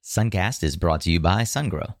Suncast is brought to you by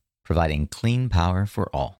SunGrow, providing clean power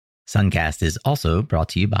for all. Suncast is also brought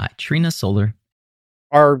to you by Trina Solar.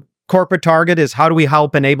 Our corporate target is how do we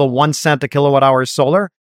help enable 1 cent a kilowatt hour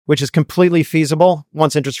solar, which is completely feasible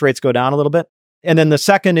once interest rates go down a little bit. And then the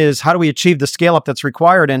second is how do we achieve the scale up that's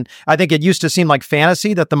required? And I think it used to seem like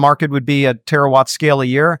fantasy that the market would be a terawatt scale a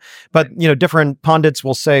year. But, different pundits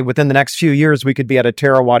will say within the next few years, we could be at a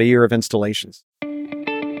terawatt a year of installations.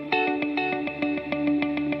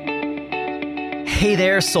 Hey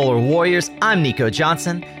there, Solar Warriors. I'm Nico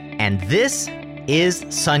Johnson, and this is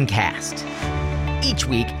Suncast. Each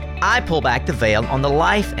week, I pull back the veil on the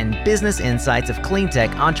life and business insights of clean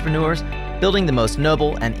tech entrepreneurs building the most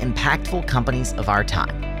noble and impactful companies of our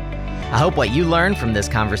time. I hope what you learn from this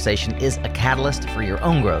conversation is a catalyst for your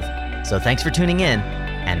own growth. So thanks for tuning in,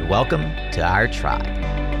 and welcome to our tribe.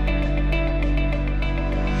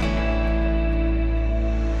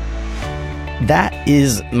 That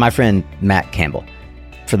is my friend Matt Campbell.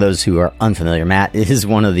 For those who are unfamiliar, Matt is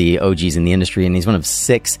one of the OGs in the industry, and he's one of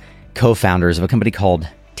 6 co-founders of a company called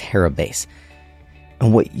Terabase.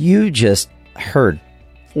 And what you just heard,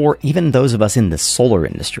 for even those of us in the solar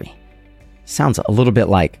industry, sounds a little bit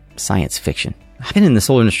like science fiction. I've been in the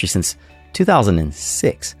solar industry since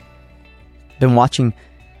 2006. Been watching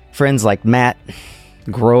friends like Matt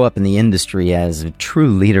grow up in the industry as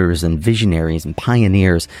true leaders and visionaries and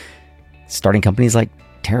pioneers, starting companies like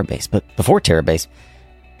Terabase, but before Terabase,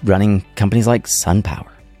 running companies like SunPower,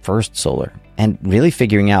 First Solar, and really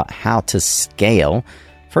figuring out how to scale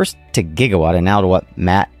first to gigawatt and now to what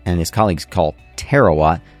Matt and his colleagues call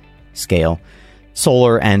terawatt scale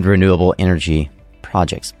solar and renewable energy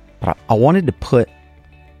projects. But I wanted to put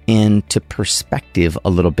into perspective a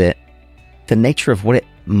little bit the nature of what it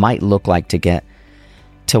might look like to get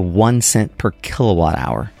to 1 cent per kilowatt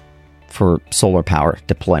hour for solar power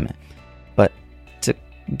deployment. But to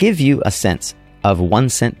give you a sense of 1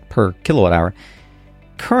 cent per kilowatt hour,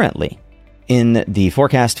 currently in the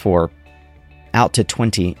forecast for out to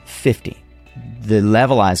 2050, the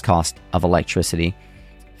levelized cost of electricity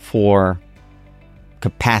for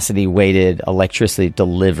capacity weighted electricity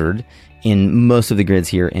delivered in most of the grids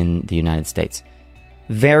here in the United States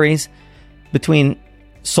varies between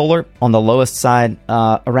solar on the lowest side,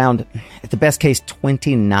 around, at the best case,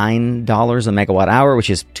 $29 a megawatt hour, which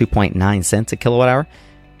is 2.9 cents a kilowatt hour,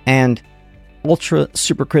 and ultra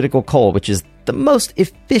supercritical coal, which is the most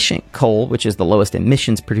efficient coal, which is the lowest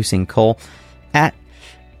emissions producing coal, at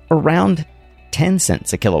around 10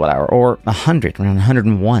 cents a kilowatt hour, or around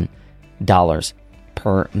 $101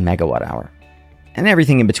 per megawatt hour. And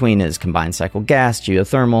everything in between is combined cycle gas,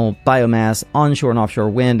 geothermal, biomass, onshore and offshore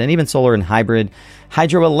wind, and even solar and hybrid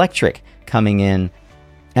hydroelectric coming in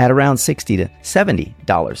at around $60 to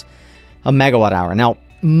 $70 a megawatt hour. Now,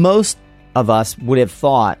 most of us would have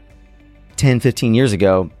thought 10, 15 years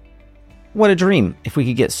ago, what a dream if we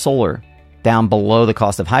could get solar down below the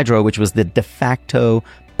cost of hydro, which was the de facto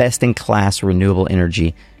best-in-class renewable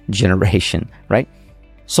energy generation, right?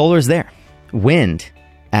 Solar's there. Wind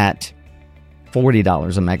at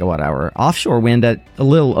 $40 a megawatt hour. Offshore wind at a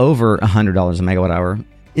little over $100 a megawatt hour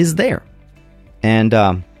is there. And,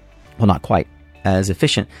 not quite as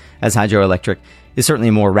efficient as hydroelectric, is certainly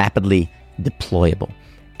more rapidly deployable.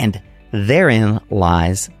 And therein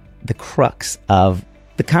lies the crux of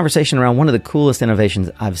the conversation around one of the coolest innovations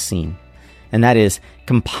I've seen. And that is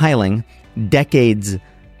compiling decades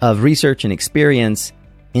of research and experience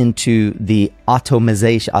into the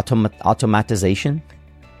automatization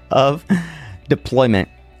of deployment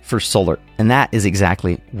for solar. And that is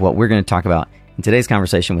exactly what we're going to talk about in today's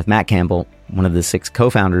conversation with Matt Campbell, one of the 6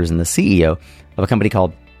 co-founders and the CEO of a company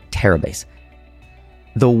called Terabase.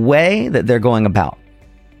 The way that they're going about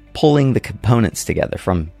pulling the components together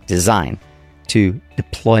from design to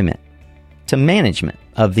deployment to management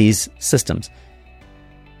of these systems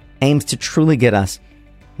aims to truly get us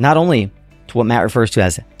not only to what Matt refers to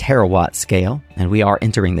as terawatt scale, and we are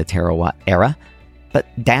entering the terawatt era, but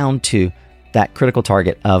down to that critical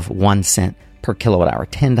target of 1 cent per kilowatt hour,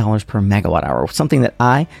 $10 per megawatt hour, something that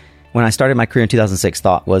when I started my career in 2006,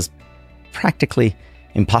 thought was practically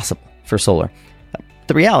impossible for solar.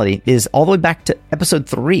 The reality is, all the way back to episode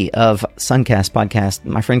 3 of Suncast podcast,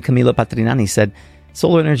 my friend Camilo Patrinani said,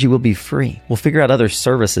 solar energy will be free. We'll figure out other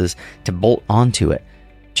services to bolt onto it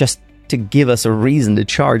just to give us a reason to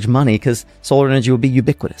charge money, because solar energy will be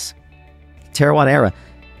ubiquitous. The terawatt era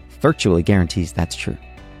virtually guarantees that's true.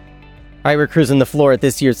 All right, we're cruising the floor at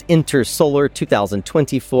this year's InterSolar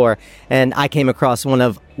 2024, and I came across one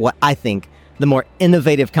of what I think the more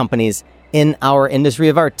innovative companies in our industry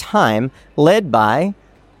of our time, led by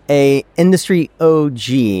a industry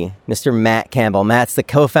OG, Mr. Matt Campbell. Matt's the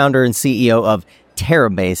co-founder and CEO of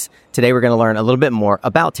Terabase. Today, we're going to learn a little bit more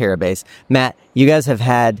about Terabase. Matt, you guys have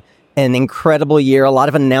had an incredible year, a lot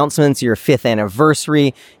of announcements, your 5th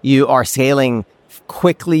anniversary. You are scaling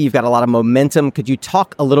quickly. You've got a lot of momentum. Could you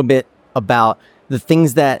talk a little bit about the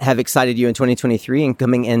things that have excited you in 2023 and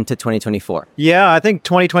coming into 2024? Yeah, I think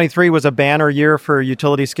 2023 was a banner year for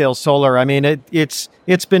utility scale solar. I mean,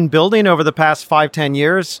 it's been building over the past 5-10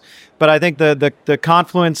 years, but I think the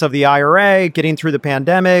confluence of the IRA, getting through the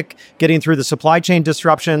pandemic, getting through the supply chain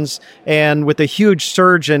disruptions, and with the huge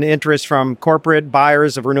surge in interest from corporate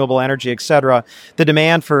buyers of renewable energy, et cetera, the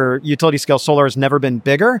demand for utility scale solar has never been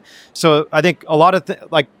bigger. So I think a lot of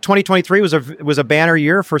 2023 was a banner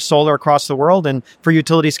year for solar across the world and for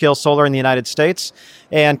utility scale solar in the United States.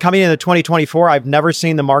 And coming into 2024, I've never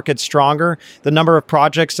seen the market stronger. The number of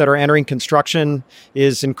projects that are entering construction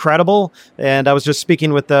is incredible. And I was just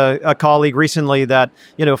speaking with a colleague recently that,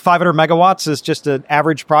 500 megawatts is just an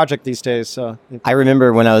average project these days. So I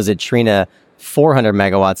remember when I was at Trina, 400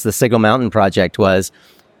 megawatts, the Signal Mountain project was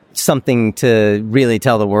something to really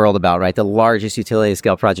tell the world about, right? The largest utility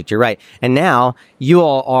scale project. You're right. And now you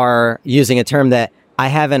all are using a term that I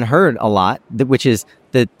haven't heard a lot, which is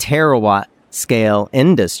the terawatt scale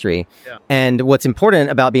industry. Yeah. And what's important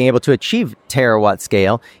about being able to achieve terawatt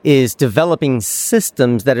scale is developing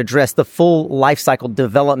systems that address the full life cycle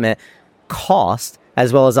development cost,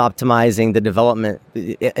 as well as optimizing the development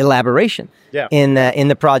elaboration in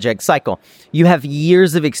the project cycle. You have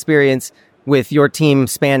years of experience with your team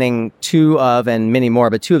spanning two of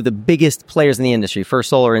the biggest players in the industry, First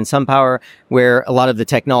Solar and SunPower, where a lot of the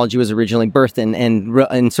technology was originally birthed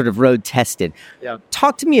and sort of road tested. Yeah.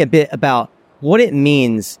 Talk to me a bit about what it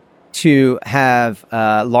means to have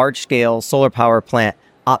large-scale solar power plant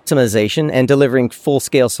optimization and delivering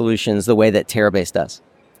full-scale solutions the way that Terabase does.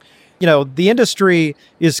 The industry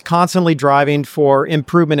is constantly driving for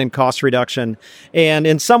improvement in cost reduction. And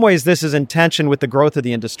in some ways, this is in tension with the growth of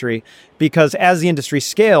the industry, because as the industry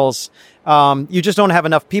scales, you just don't have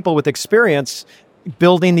enough people with experience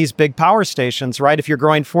building these big power stations, right? If you're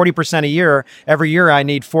growing 40% a year, every year I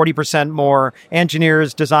need 40% more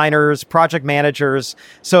engineers, designers, project managers.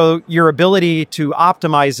 So your ability to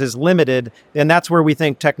optimize is limited. And that's where we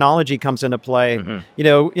think technology comes into play.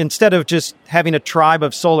 Mm-hmm. Instead of just having a tribe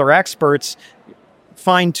of solar experts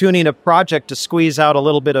fine-tuning a project to squeeze out a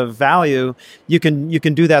little bit of value, you can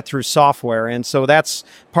do that through software. And so that's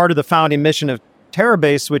part of the founding mission of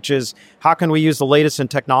Terabase, which is how can we use the latest in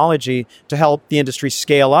technology to help the industry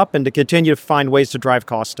scale up and to continue to find ways to drive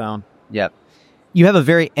costs down. Yep. You have a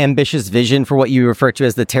very ambitious vision for what you refer to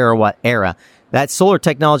as the terawatt era. That solar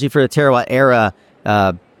technology for the terawatt era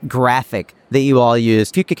graphic that you all use,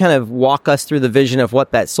 if you could kind of walk us through the vision of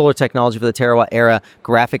what that solar technology for the terawatt era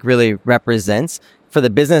graphic really represents for the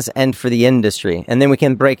business and for the industry. And then we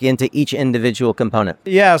can break into each individual component.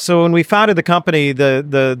 Yeah, so when we founded the company,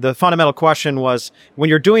 the fundamental question was, when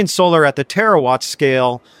you're doing solar at the terawatt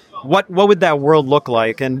scale, what would that world look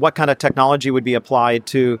like? And what kind of technology would be applied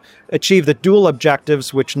to achieve the dual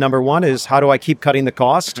objectives, which number one is, how do I keep cutting the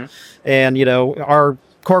cost? Mm-hmm. And, our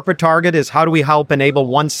corporate target is, how do we help enable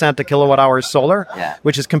 1 cent a kilowatt hour solar,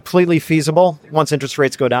 which is completely feasible once interest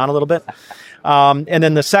rates go down a little bit. And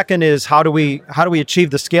then the second is, how do we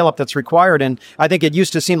achieve the scale up that's required? And I think it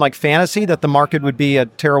used to seem like fantasy that the market would be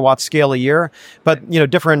at terawatt scale a year, but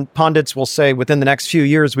different pundits will say within the next few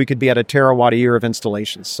years we could be at a terawatt a year of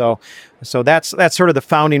installations. So that's sort of the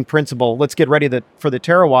founding principle. Let's get ready for the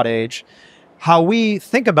terawatt age. How we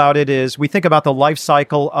think about it is, we think about the life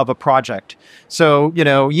cycle of a project. So,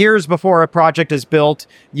 years before a project is built,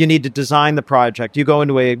 you need to design the project. You go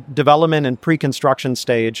into a development and pre-construction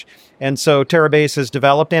stage. And so Terabase has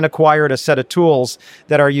developed and acquired a set of tools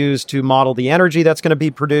that are used to model the energy that's going to be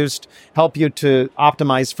produced, help you to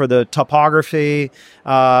optimize for the topography,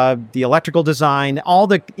 the electrical design, all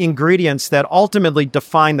the ingredients that ultimately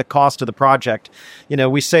define the cost of the project.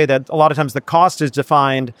 We say that a lot of times the cost is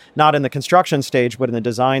defined not in the construction stage, but in the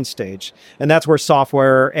design stage. And that's where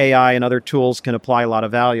software, AI, and other tools can apply a lot of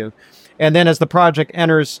value. And then as the project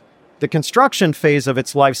enters the construction phase of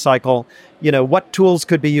its life cycle, what tools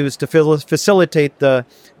could be used to facilitate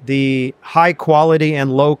the high quality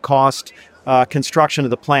and low cost construction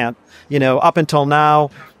of the plant. Up until now,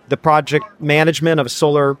 the project management of a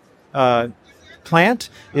solar plant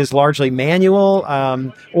is largely manual,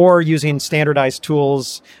 or using standardized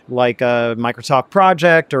tools like Microsoft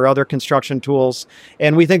Project or other construction tools.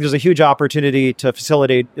 And we think there's a huge opportunity to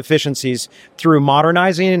facilitate efficiencies through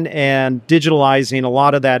modernizing and digitalizing a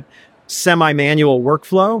lot of that semi-manual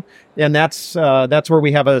workflow. And that's where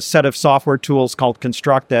we have a set of software tools called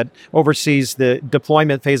Construct that oversees the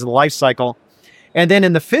deployment phase of the life cycle. And then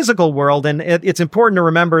in the physical world, and it's important to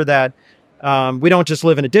remember that we don't just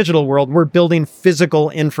live in a digital world. We're building physical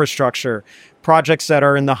infrastructure, projects that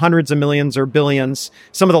are in the hundreds of millions or billions,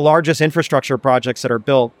 some of the largest infrastructure projects that are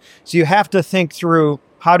built. So you have to think through,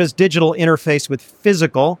 how does digital interface with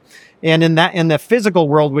physical? And in the physical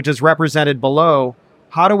world, which is represented below,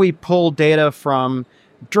 how do we pull data from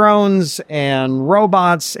drones and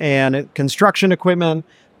robots and construction equipment,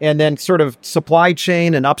 and then sort of supply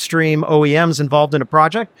chain and upstream OEMs involved in a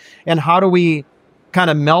project? And how do we kind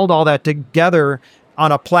of meld all that together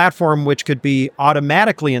on a platform which could be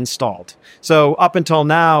automatically installed? So up until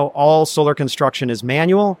now, all solar construction is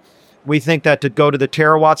manual. We think that to go to the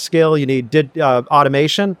terawatt scale, you need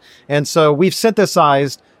automation. And so we've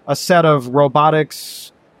synthesized a set of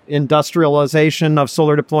robotics, industrialization of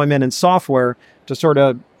solar deployment and software to sort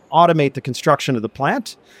of automate the construction of the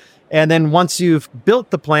plant. And then once you've built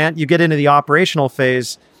the plant, you get into the operational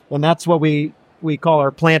phase. And that's what we call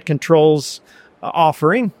our plant controls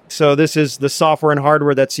offering. So this is the software and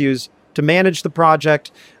hardware that's used to manage the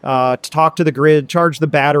project, to talk to the grid, charge the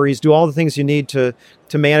batteries, do all the things you need to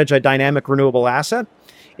manage a dynamic renewable asset.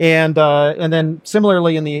 And then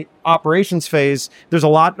similarly in the operations phase, there's a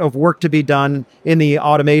lot of work to be done in the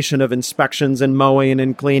automation of inspections and mowing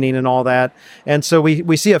and cleaning and all that. And so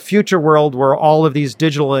we see a future world where all of these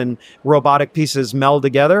digital and robotic pieces meld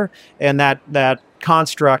together, and that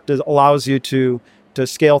construct allows you to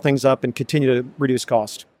scale things up and continue to reduce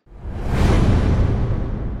cost.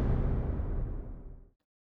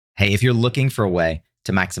 Hey, if you're looking for a way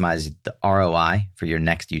to maximize the ROI for your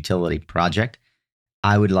next utility project,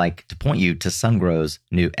 I would like to point you to SunGrow's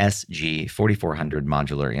new SG4400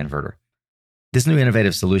 modular inverter. This new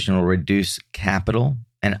innovative solution will reduce capital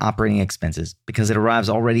and operating expenses because it arrives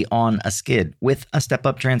already on a skid with a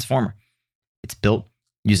step-up transformer. It's built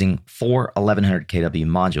using 4 1100 kW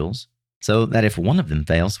modules so that if one of them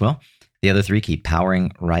fails, well, the other 3 keep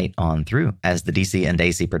powering right on through, as the DC and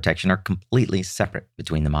AC protection are completely separate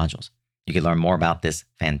between the modules. You can learn more about this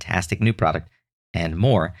fantastic new product and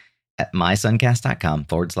more at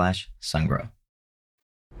mysuncast.com/sungrow.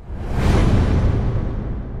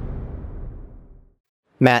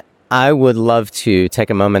 Matt, I would love to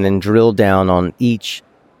take a moment and drill down on each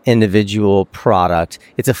individual product.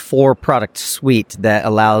 It's a 4-product suite that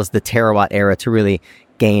allows the terawatt era to really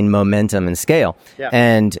gain momentum and scale. Yeah.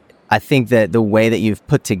 And I think that the way that you've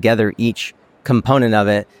put together each component of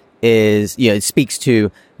it is, it speaks to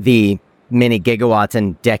the many gigawatts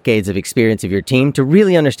and decades of experience of your team to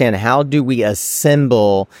really understand, how do we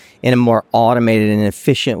assemble in a more automated and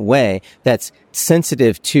efficient way that's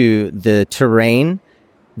sensitive to the terrain,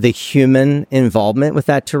 the human involvement with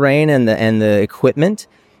that terrain and the equipment,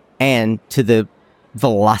 and to the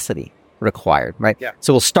velocity required, right? Yeah.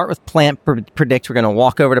 So we'll start with Plant Predict. We're going to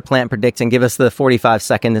walk over to Plant Predict and give us the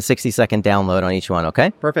 45-second to 60-second download on each one,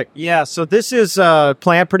 okay? Perfect. Yeah, so this is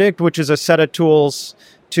Plant Predict, which is a set of tools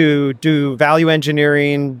to do value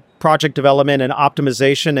engineering, project development, and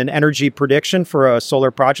optimization and energy prediction for a solar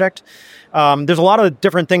project. There's a lot of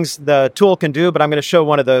different things the tool can do, but I'm going to show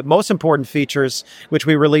one of the most important features, which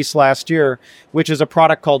we released last year, which is a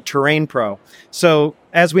product called Terrain Pro. So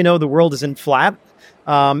as we know, the world isn't flat.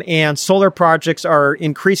 And solar projects are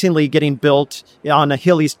increasingly getting built on a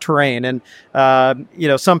hilly terrain. And,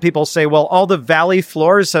 some people say, well, all the valley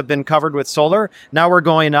floors have been covered with solar. Now we're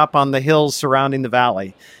going up on the hills surrounding the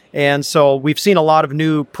valley. And so we've seen a lot of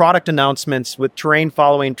new product announcements with terrain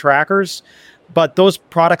following trackers, but those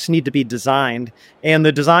products need to be designed. And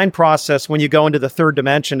the design process, when you go into the third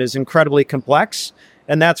dimension, is incredibly complex.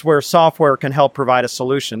 And that's where software can help provide a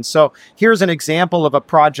solution. So here's an example of a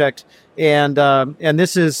project. And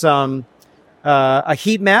this is a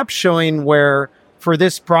heat map showing where, for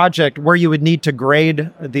this project, where you would need to grade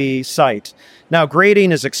the site. Now,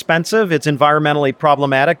 grading is expensive, it's environmentally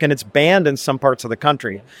problematic, and it's banned in some parts of the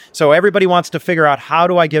country. So everybody wants to figure out, how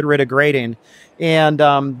do I get rid of grading? And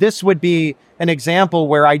this would be an example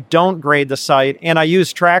where I don't grade the site, and I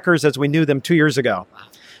use trackers as we knew them 2 years ago.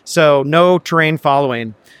 So no terrain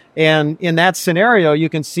following. And in that scenario, you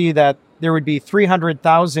can see that there would be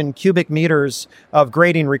 300,000 cubic meters of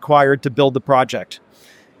grading required to build the project.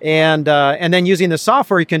 And then using the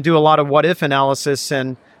software, you can do a lot of what-if analysis.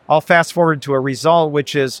 And I'll fast forward to a result,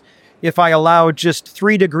 which is, if I allow just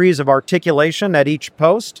 3 degrees of articulation at each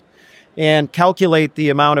post and calculate the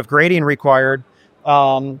amount of grading required,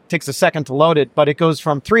 Takes a second to load it, but it goes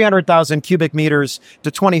from 300,000 cubic meters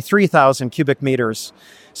to 23,000 cubic meters.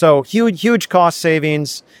 So huge cost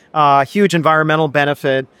savings, huge environmental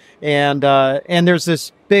benefit, and there's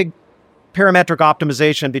this big parametric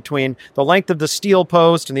optimization between the length of the steel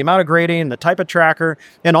post and the amount of grading and the type of tracker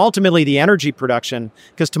and ultimately the energy production.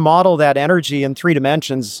 Because to model that energy in 3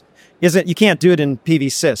 dimensions you can't do it in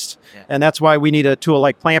PV-Syst. Yeah. And that's why we need a tool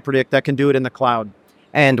like Plant Predict that can do it in the cloud.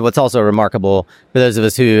 And what's also remarkable for those of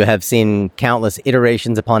us who have seen countless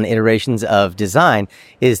iterations upon iterations of design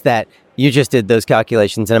is that you just did those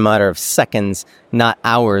calculations in a matter of seconds, not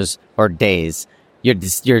hours or days.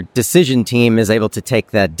 Your decision team is able to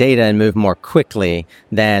take that data and move more quickly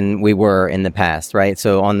than we were in the past, right?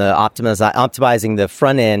 So on the optimizing the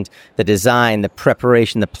front end, the design, the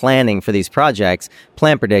preparation, the planning for these projects,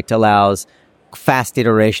 Plant Predict allows fast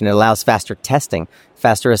iteration. It allows faster testing,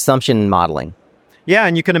 faster assumption modeling. Yeah,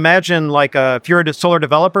 and you can imagine like if you're a solar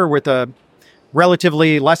developer with a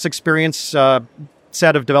relatively less experienced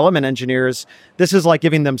set of development engineers, this is like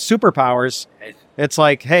giving them superpowers. It's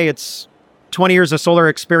like, hey, it's 20 years of solar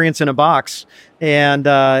experience in a box. And,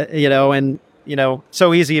 so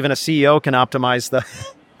easy, even a CEO can optimize the...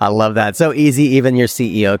 I love that. So easy, even your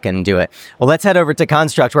CEO can do it. Well, let's head over to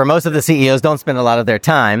Construct, where most of the CEOs don't spend a lot of their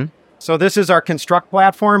time. So this is our Construct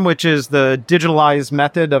platform, which is the digitalized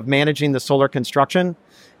method of managing the solar construction.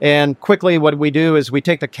 And quickly, what we do is we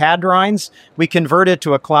take the CAD drawings, we convert it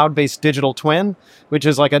to a cloud-based digital twin, which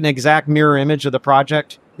is like an exact mirror image of the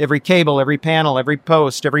project. Every cable, every panel, every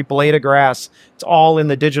post, every blade of grass, it's all in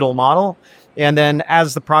the digital model. And then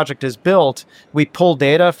as the project is built, we pull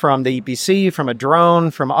data from the EPC, from a drone,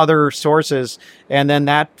 from other sources, and then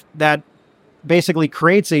that basically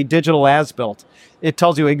creates a digital as-built. It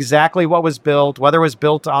tells you exactly what was built, whether it was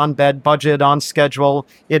built on budget, on schedule.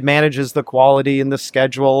 It manages the quality and the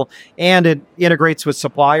schedule, and it integrates with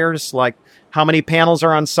suppliers, like how many panels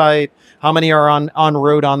are on site, how many are on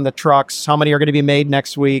route on the trucks, how many are going to be made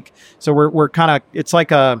next week. So we're kind of, it's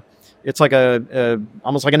like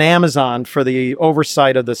almost like an Amazon for the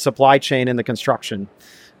oversight of the supply chain in the construction.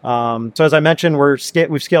 So as I mentioned,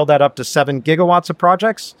 we've scaled that up to 7 gigawatts of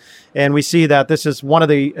projects, and we see that this is one of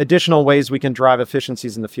the additional ways we can drive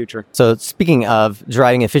efficiencies in the future. So speaking of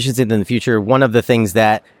driving efficiency in the future, one of the things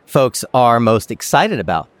that folks are most excited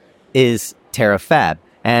about is TerraFab.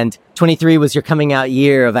 And 23 was your coming out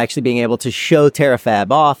year of actually being able to show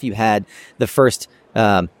TerraFab off. You had the first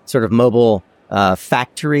sort of mobile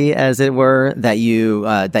factory, as it were, that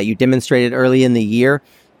you demonstrated early in the year.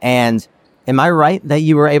 And am I right that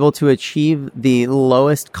you were able to achieve the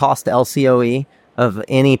lowest cost LCOE of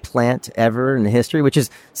any plant ever in history, which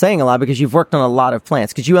is saying a lot because you've worked on a lot of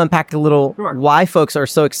plants? Could you unpack a little why folks are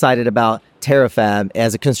so excited about TerraFab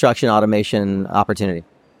as a construction automation opportunity?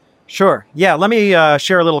 Sure. Yeah, let me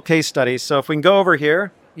share a little case study. So if we can go over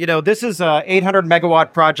here, this is a 800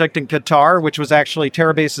 megawatt project in Qatar, which was actually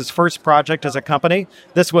Terabase's first project as a company.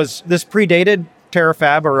 This predated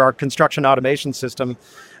TerraFab, or our construction automation system.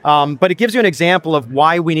 But it gives you an example of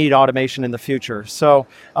why we need automation in the future. So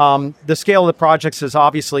the scale of the projects is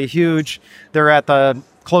obviously huge. They're at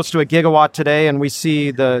close to a gigawatt today, and we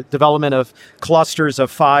see the development of clusters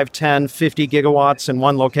of 5, 10, 50 gigawatts in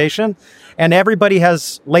one location. And everybody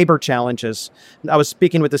has labor challenges. I was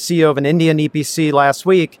speaking with the CEO of an Indian EPC last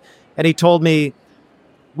week, and he told me,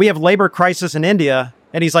 we have labor crisis in India.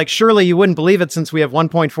 And he's like, surely you wouldn't believe it since we have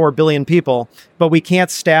 1.4 billion people, but we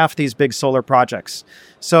can't staff these big solar projects.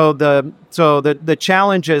 So the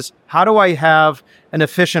challenge is, how do I have an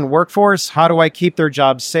efficient workforce? How do I keep their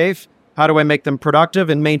jobs safe? How do I make them productive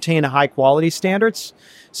and maintain high quality standards?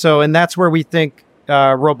 And that's where we think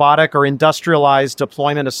robotic or industrialized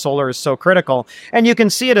deployment of solar is so critical. And you can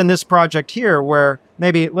see it in this project here, where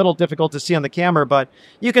maybe a little difficult to see on the camera, but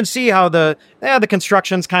you can see how the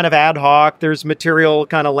construction's kind of ad hoc. There's material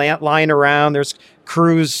kind of lying around. There's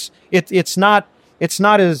crews. It's not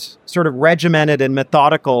as sort of regimented and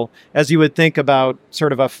methodical as you would think about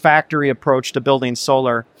sort of a factory approach to building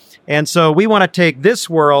solar. And so we want to take this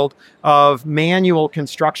world of manual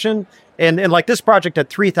construction, and like this project had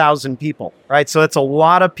 3,000 people, right? So it's a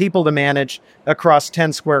lot of people to manage across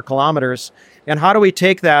 10 square kilometers. And how do we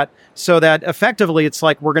take that so that effectively it's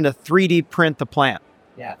like we're going to 3D print the plant?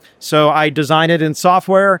 Yeah. So I design it in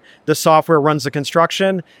software. The software runs the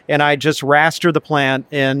construction, and I just raster the plant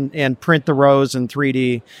and print the rows in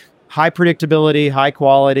 3D. High predictability, high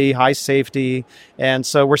quality, high safety. And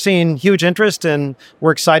so we're seeing huge interest, and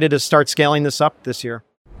we're excited to start scaling this up this year.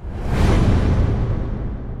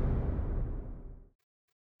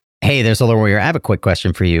 Hey there, Solar Warrior. I have a quick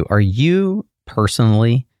question for you. Are you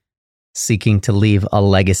personally seeking to leave a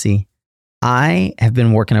legacy I have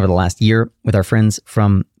been working over the last year with our friends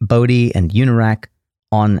from Bodhi and Unirac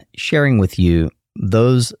on sharing with you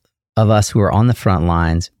those of us who are on the front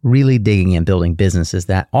lines, really digging and building businesses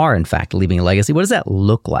that are, in fact, leaving a legacy. What does that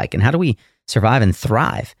look like? And how do we survive and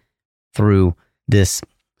thrive through this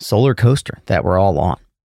solar coaster that we're all on?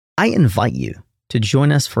 I invite you to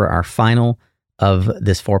join us for our final of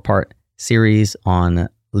this 4-part series on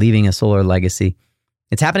leaving a solar legacy.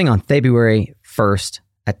 It's happening on February 1st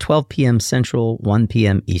at 12 p.m. Central, 1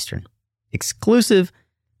 p.m. Eastern. Exclusive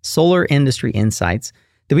solar industry insights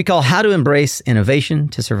that we call How to Embrace Innovation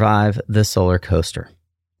to Survive the Solar Coaster.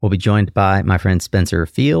 We'll be joined by my friend Spencer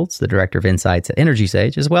Fields, the Director of Insights at Energy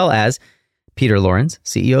Sage, as well as Peter Lorenz,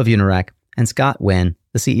 CEO of Unirac, and Scott Wynn,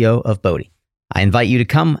 the CEO of Bodhi. I invite you to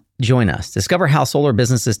come join us. Discover how solar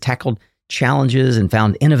businesses tackled challenges and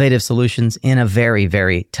found innovative solutions in a very,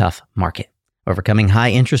 very tough market. Overcoming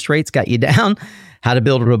high interest rates got you down, how to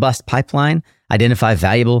build a robust pipeline, identify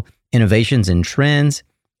valuable innovations and trends,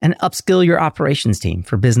 and upskill your operations team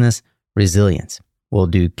for business resilience. We'll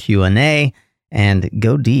do Q&A and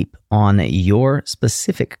go deep on your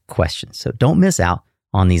specific questions. So don't miss out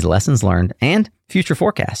on these lessons learned and future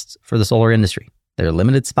forecasts for the solar industry. There are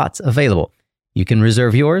limited spots available. You can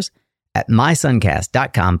reserve yours at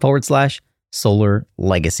mysuncast.com/solar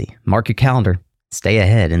legacy. Mark your calendar. Stay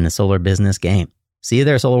ahead in the solar business game. See you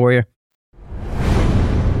there, Solar Warrior.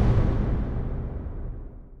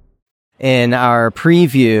 In our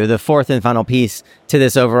preview, the fourth and final piece to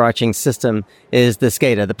this overarching system is the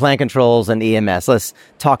SCADA, the plant controls and EMS. Let's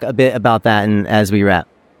talk a bit about that as we wrap.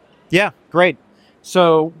 Yeah, great.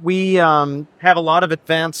 So we have a lot of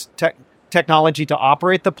advanced technology to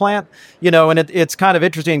operate the plant, and it's kind of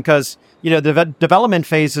interesting because, the development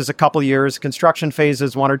phase is a couple years, construction phase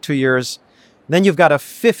is 1 or 2 years. Then you've got a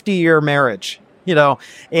 50-year marriage,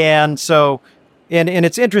 and so, and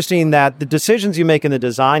it's interesting that the decisions you make in the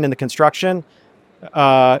design and the construction,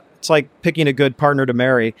 it's like picking a good partner to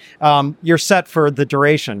marry. You're set for the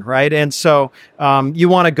duration, right? And so you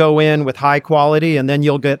want to go in with high quality, and then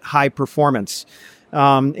you'll get high performance.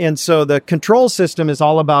 And so the control system is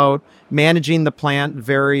all about managing the plant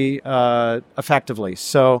very effectively.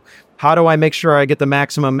 So how do I make sure I get the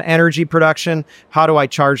maximum energy production? How do I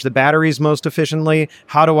charge the batteries most efficiently?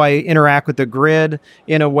 How do I interact with the grid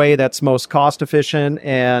in a way that's most cost efficient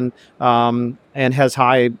and has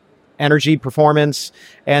high energy performance?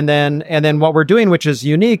 And then what we're doing, which is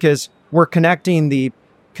unique, is we're connecting the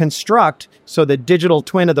construct, so the digital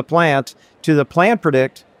twin of the plant, to the plant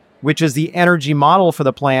predict, which is the energy model for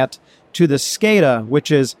the plant, to the SCADA, which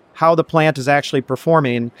is how the plant is actually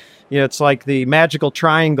performing. It's like the magical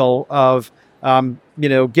triangle of,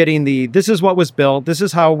 getting this is what was built, this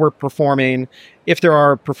is how we're performing. If there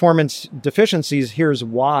are performance deficiencies, here's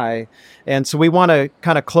why. And so we want to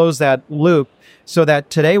kind of close that loop so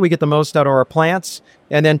that today we get the most out of our plants.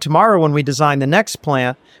 And then tomorrow when we design the next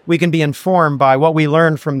plant, we can be informed by what we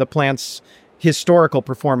learned from the plant's historical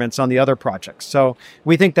performance on the other projects. So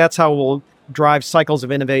we think that's how we'll drive cycles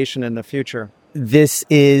of innovation in the future. This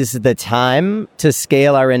is the time to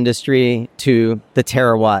scale our industry to the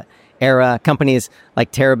terawatt era. Companies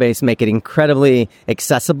like Terabase make it incredibly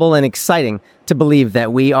accessible and exciting to believe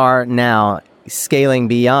that we are now scaling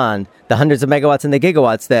beyond the hundreds of megawatts and the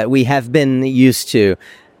gigawatts that we have been used to.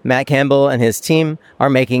 Matt Campbell and his team are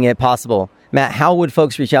making it possible. Matt, how would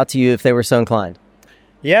folks reach out to you if they were so inclined?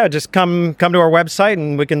 Yeah, just come to our website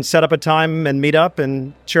and we can set up a time and meet up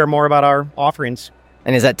and share more about our offerings.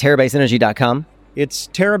 And is that terabaseenergy.com? It's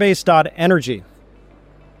terabase.energy.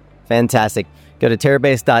 Fantastic. Go to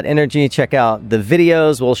terabase.energy, check out the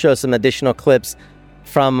videos. We'll show some additional clips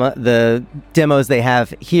from the demos they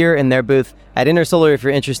have here in their booth at InnerSolar if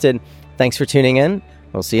you're interested. Thanks for tuning in.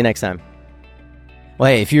 We'll see you next time.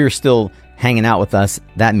 Well, hey, if you're still hanging out with us,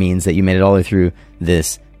 that means that you made it all the way through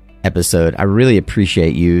this episode. I really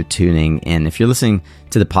appreciate you tuning in. If you're listening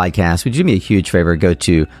to the podcast, would you do me a huge favor? Go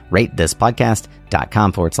to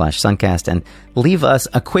ratethispodcast.com/suncast and leave us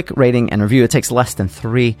a quick rating and review. It takes less than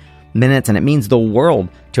 3 minutes and it means the world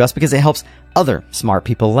to us because it helps other smart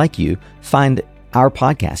people like you find our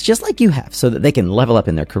podcast, just like you have, so that they can level up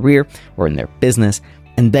in their career or in their business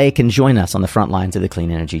and they can join us on the front lines of the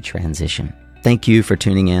clean energy transition. Thank you for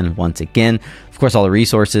tuning in once again. Of course, all the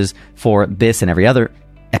resources for this and every other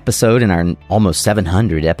episode in our almost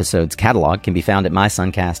 700 episodes catalog can be found at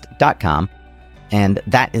mysuncast.com. And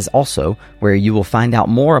that is also where you will find out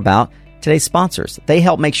more about today's sponsors. They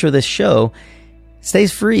help make sure this show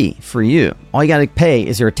stays free for you. All you got to pay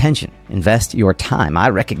is your attention. Invest your time. I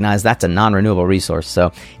recognize that's a non-renewable resource.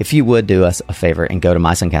 So if you would do us a favor and go to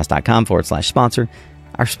mysuncast.com/sponsor,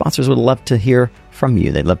 our sponsors would love to hear from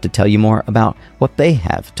you. They'd love to tell you more about what they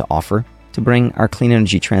have to offer to bring our clean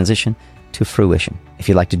energy transition to fruition. If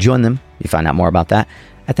you'd like to join them, you find out more about that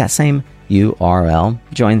at that same URL.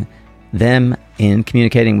 Join them in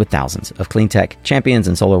communicating with thousands of clean tech champions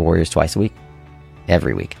and solar warriors twice a week,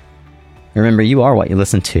 every week. Remember, you are what you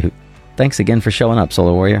listen to. Thanks again for showing up,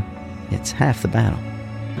 Solar Warrior. It's half the battle.